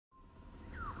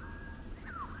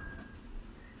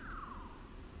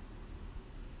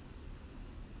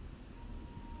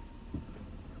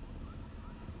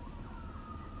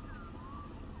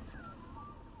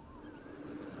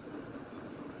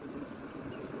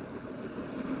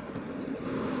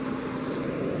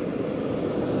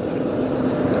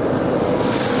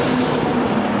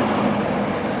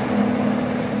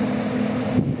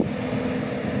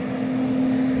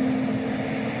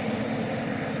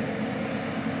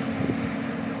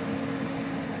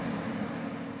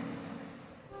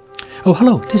Oh,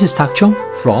 hello, this is Tak Chung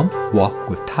from Walk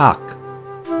with Tak.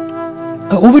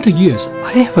 Over the years,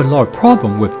 I have a lot of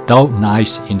problem with dull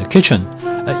knives in the kitchen.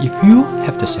 If you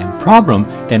have the same problem,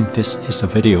 then this is a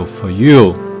video for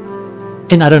you.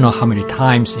 And I don't know how many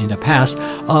times in the past,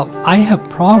 I have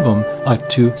problem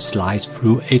to slice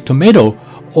through a tomato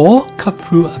or cut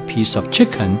through a piece of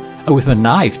chicken with a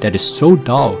knife that is so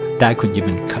dull that I could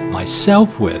even cut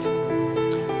myself with.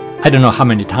 I don't know how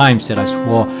many times that I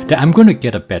swore that I'm going to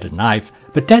get a better knife,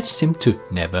 but that seemed to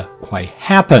never quite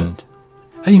happen.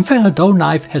 In fact, a dull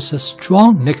knife has a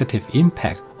strong negative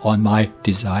impact on my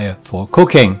desire for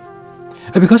cooking.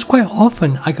 Because quite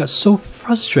often I got so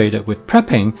frustrated with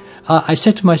prepping, I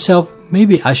said to myself,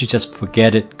 maybe I should just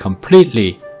forget it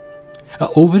completely.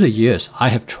 Over the years, I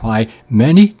have tried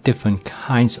many different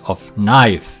kinds of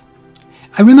knife.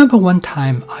 I remember one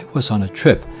time I was on a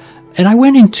trip and I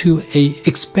went into an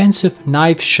expensive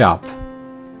knife shop.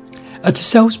 The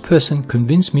salesperson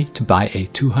convinced me to buy a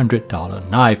 $200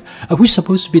 knife, which was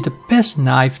supposed to be the best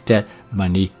knife that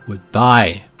money would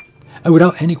buy.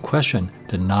 Without any question,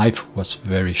 the knife was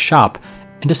very sharp,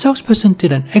 and the salesperson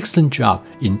did an excellent job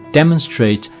in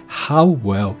demonstrating how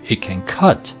well it can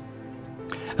cut.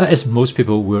 As most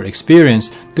people will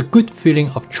experience, the good feeling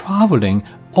of traveling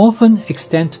often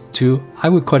extends to, I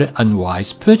would call it,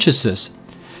 unwise purchases.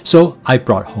 So I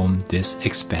brought home this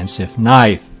expensive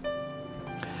knife.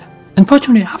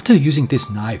 Unfortunately, after using this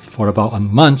knife for about a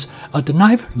month, the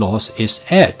knife lost its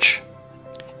edge.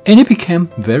 And it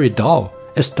became very dull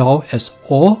as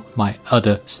all my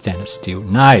other stainless steel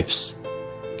knives.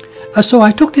 So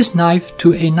I took this knife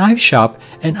to a knife shop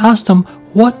and asked them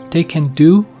what they can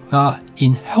do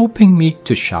in helping me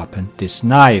to sharpen this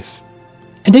knife.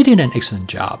 And they did an excellent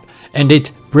job, and they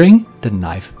bring the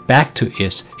knife back to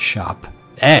its sharp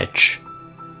edge.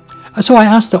 So I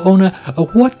asked the owner,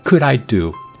 what could I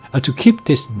do to keep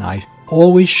this knife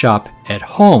always sharp at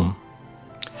home?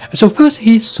 So first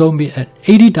he sold me an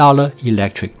 $80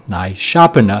 electric knife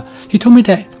sharpener. He told me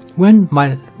that when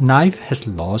my knife has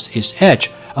lost its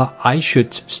edge, I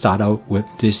should start out with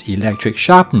this electric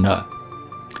sharpener.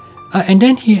 And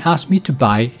then he asked me to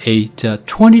buy a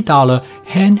 $20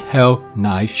 handheld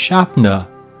knife sharpener.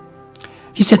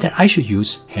 He said that I should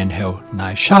use handheld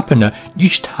knife sharpener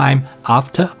each time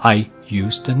after I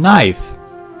use the knife.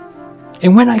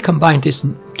 And when I combined these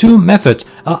two methods,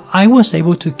 I was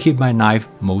able to keep my knife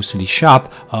mostly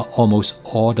sharp almost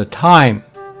all the time.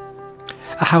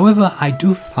 However, I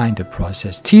do find the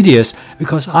process tedious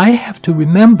because I have to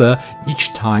remember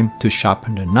each time to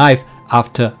sharpen the knife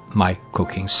after my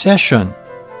cooking session.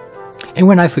 And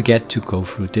when I forget to go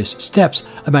through these steps,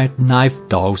 my knife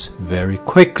dulls very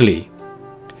quickly.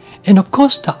 And of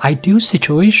course, the ideal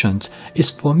situation is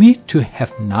for me to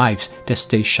have knives that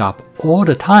stay sharp all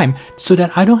the time so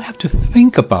that I don't have to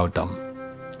think about them.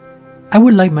 I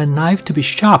would like my knife to be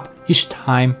sharp each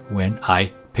time when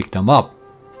I pick them up.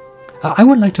 I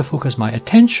would like to focus my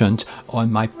attention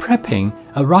on my prepping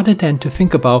rather than to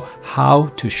think about how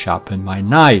to sharpen my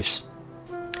knives.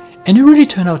 And it really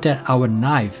turned out that our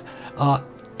knife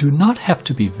do not have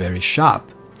to be very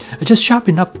sharp, just sharp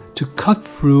enough to cut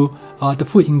through the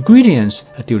food ingredients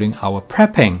during our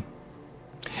prepping.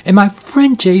 And my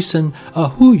friend Jason,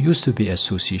 who used to be a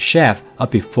sushi chef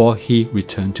before he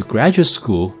returned to graduate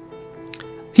school,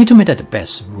 he told me that the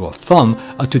best rule of thumb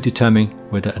to determine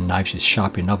whether a knife is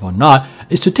sharp enough or not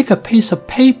is to take a piece of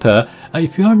paper.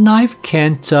 If your knife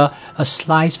can't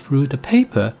slice through the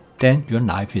paper, then your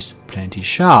knife is plenty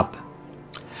sharp.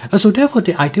 So therefore,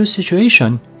 the ideal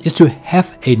situation is to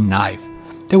have a knife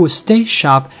that will stay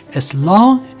sharp as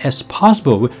long as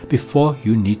possible before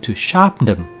you need to sharpen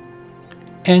them.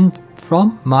 And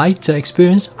from my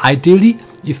experience, ideally,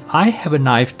 if I have a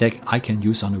knife that I can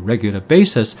use on a regular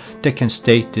basis that can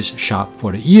stay this sharp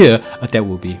for a year, that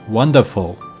will be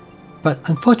wonderful. But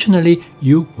unfortunately,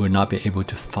 you will not be able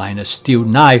to find a steel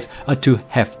knife to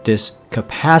have this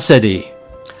capacity.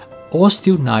 All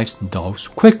steel knives dull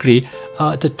quickly.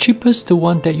 The cheapest the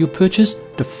one that you purchase,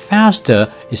 the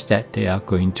faster is that they are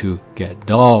going to get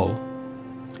dull.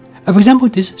 For example,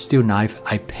 this steel knife,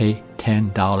 I pay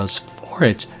 $10 for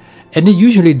it, and it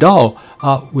usually dull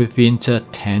within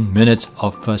 10 minutes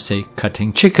of, say,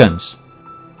 cutting chickens.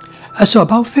 So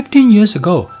about 15 years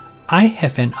ago, I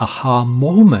have an aha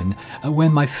moment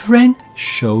when my friend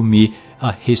showed me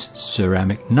his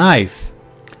ceramic knife.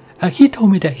 He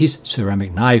told me that his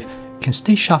ceramic knife can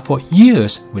stay sharp for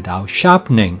years without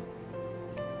sharpening.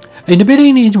 In the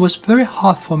beginning, it was very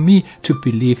hard for me to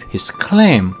believe his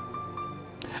claim,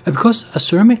 because a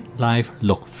ceramic knife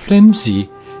looks flimsy,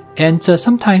 and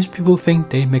sometimes people think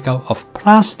they make out of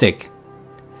plastic.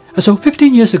 So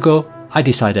 15 years ago, I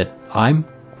decided I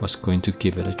was going to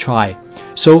give it a try.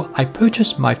 So I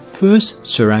purchased my first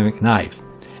ceramic knife,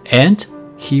 and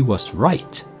he was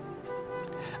right.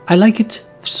 I like it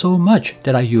so much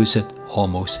that I use it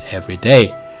almost every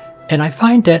day, and I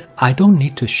find that I don't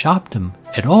need to sharpen them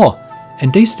at all,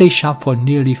 and they stay sharp for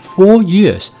nearly 4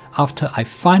 years after I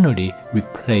finally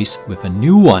replaced with a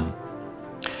new one.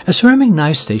 A ceramic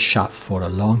knife stays sharp for a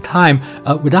long time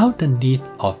without the need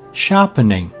of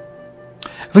sharpening.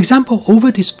 For example,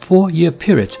 over this 4-year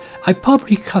period, I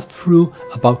probably cut through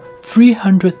about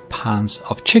 300 pounds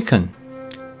of chicken.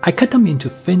 I cut them into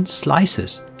thin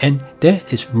slices, and there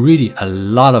is really a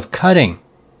lot of cutting.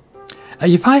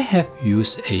 If I have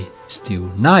used a steel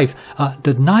knife,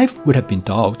 the knife would have been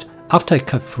dulled after I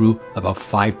cut through about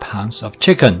 5 pounds of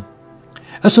chicken.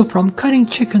 So from cutting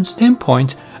chicken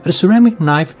standpoint, the ceramic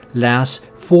knife lasts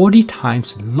 40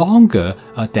 times longer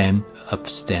than a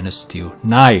stainless steel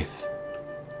knife.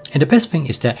 And the best thing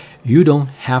is that you don't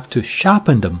have to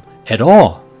sharpen them at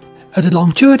all. The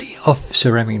longevity of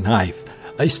ceramic knife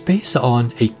is based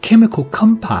on a chemical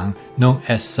compound known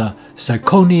as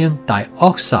zirconium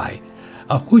dioxide,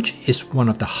 which is one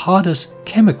of the hardest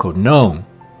chemicals known.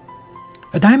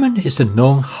 A diamond is the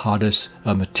known hardest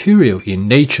material in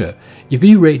nature. If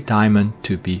we rate diamond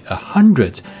to be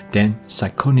 100, then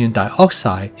zirconium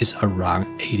dioxide is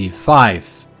around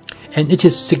 85. And it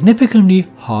is significantly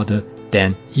harder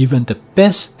than even the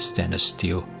best stainless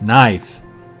steel knife.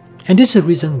 And this is the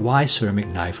reason why ceramic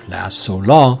knife lasts so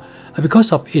long.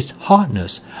 Because of its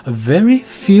hardness, very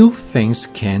few things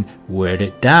can wear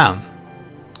it down.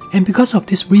 And because of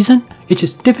this reason, it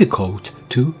is difficult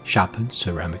to sharpen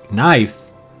ceramic knife.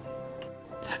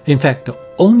 In fact, the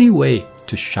only way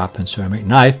to sharpen ceramic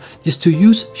knife is to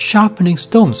use sharpening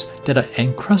stones that are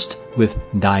encrusted with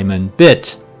diamond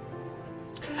bit.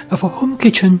 For home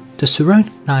kitchen, the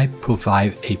ceramic knife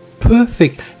provides a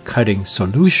perfect cutting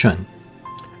solution.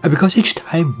 Because each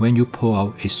time when you pull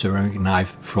out a ceramic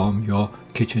knife from your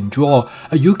kitchen drawer,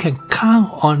 you can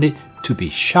count on it to be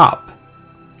sharp.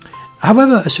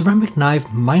 However, a ceramic knife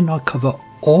might not cover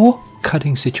all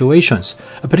cutting situations,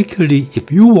 particularly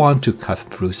if you want to cut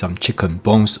through some chicken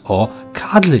bones or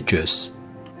cartilages.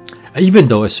 Even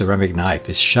though a ceramic knife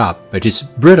is sharp but it's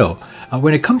brittle,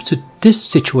 when it comes to this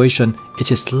situation,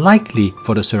 it is likely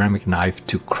for the ceramic knife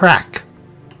to crack.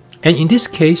 And in this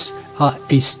case,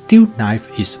 a steel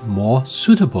knife is more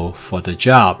suitable for the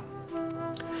job.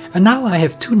 And now I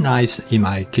have 2 knives in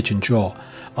my kitchen drawer,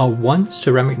 one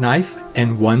ceramic knife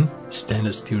and one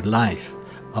stainless steel knife.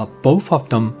 Both of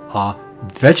them are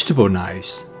vegetable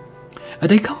knives.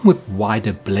 They come with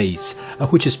wider blades,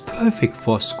 which is perfect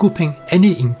for scooping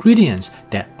any ingredients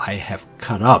that I have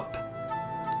cut up.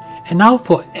 And now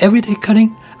for everyday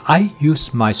cutting, I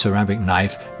use my ceramic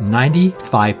knife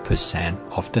 95%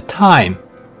 of the time.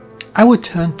 I will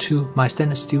turn to my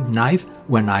stainless steel knife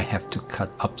when I have to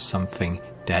cut up something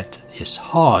that is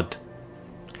hard.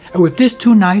 And with these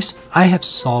 2 knives, I have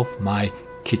solved my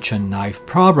kitchen knife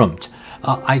problem.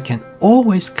 I can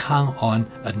always count on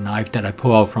a knife that I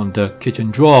pull out from the kitchen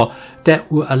drawer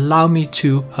that will allow me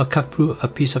to cut through a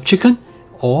piece of chicken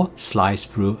or slice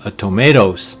through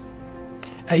tomatoes.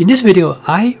 In this video,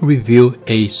 I review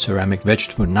a ceramic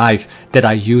vegetable knife that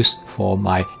I use for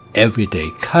my everyday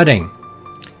cutting.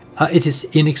 It is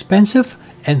inexpensive,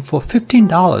 and for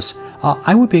 $15,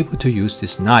 I will be able to use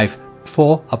this knife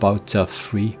for about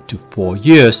 3 to 4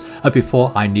 years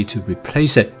before I need to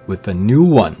replace it with a new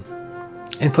one.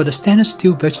 And for the stainless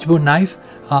steel vegetable knife,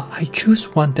 I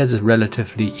choose one that is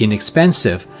relatively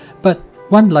inexpensive, but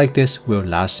one like this will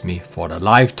last me for a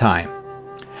lifetime.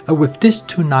 With these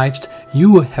 2 knives, you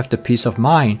will have the peace of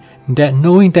mind that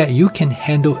knowing that you can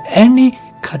handle any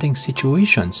cutting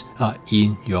situations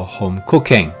in your home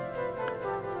cooking.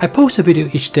 I post a video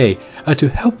each day to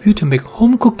help you to make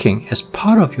home cooking as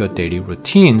part of your daily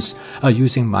routines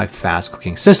using my fast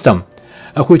cooking system,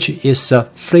 which is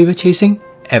flavor chasing,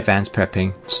 advanced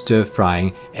prepping, stir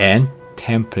frying, and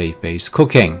template based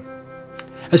cooking.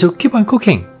 So keep on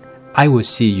cooking. I will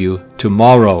see you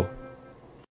tomorrow.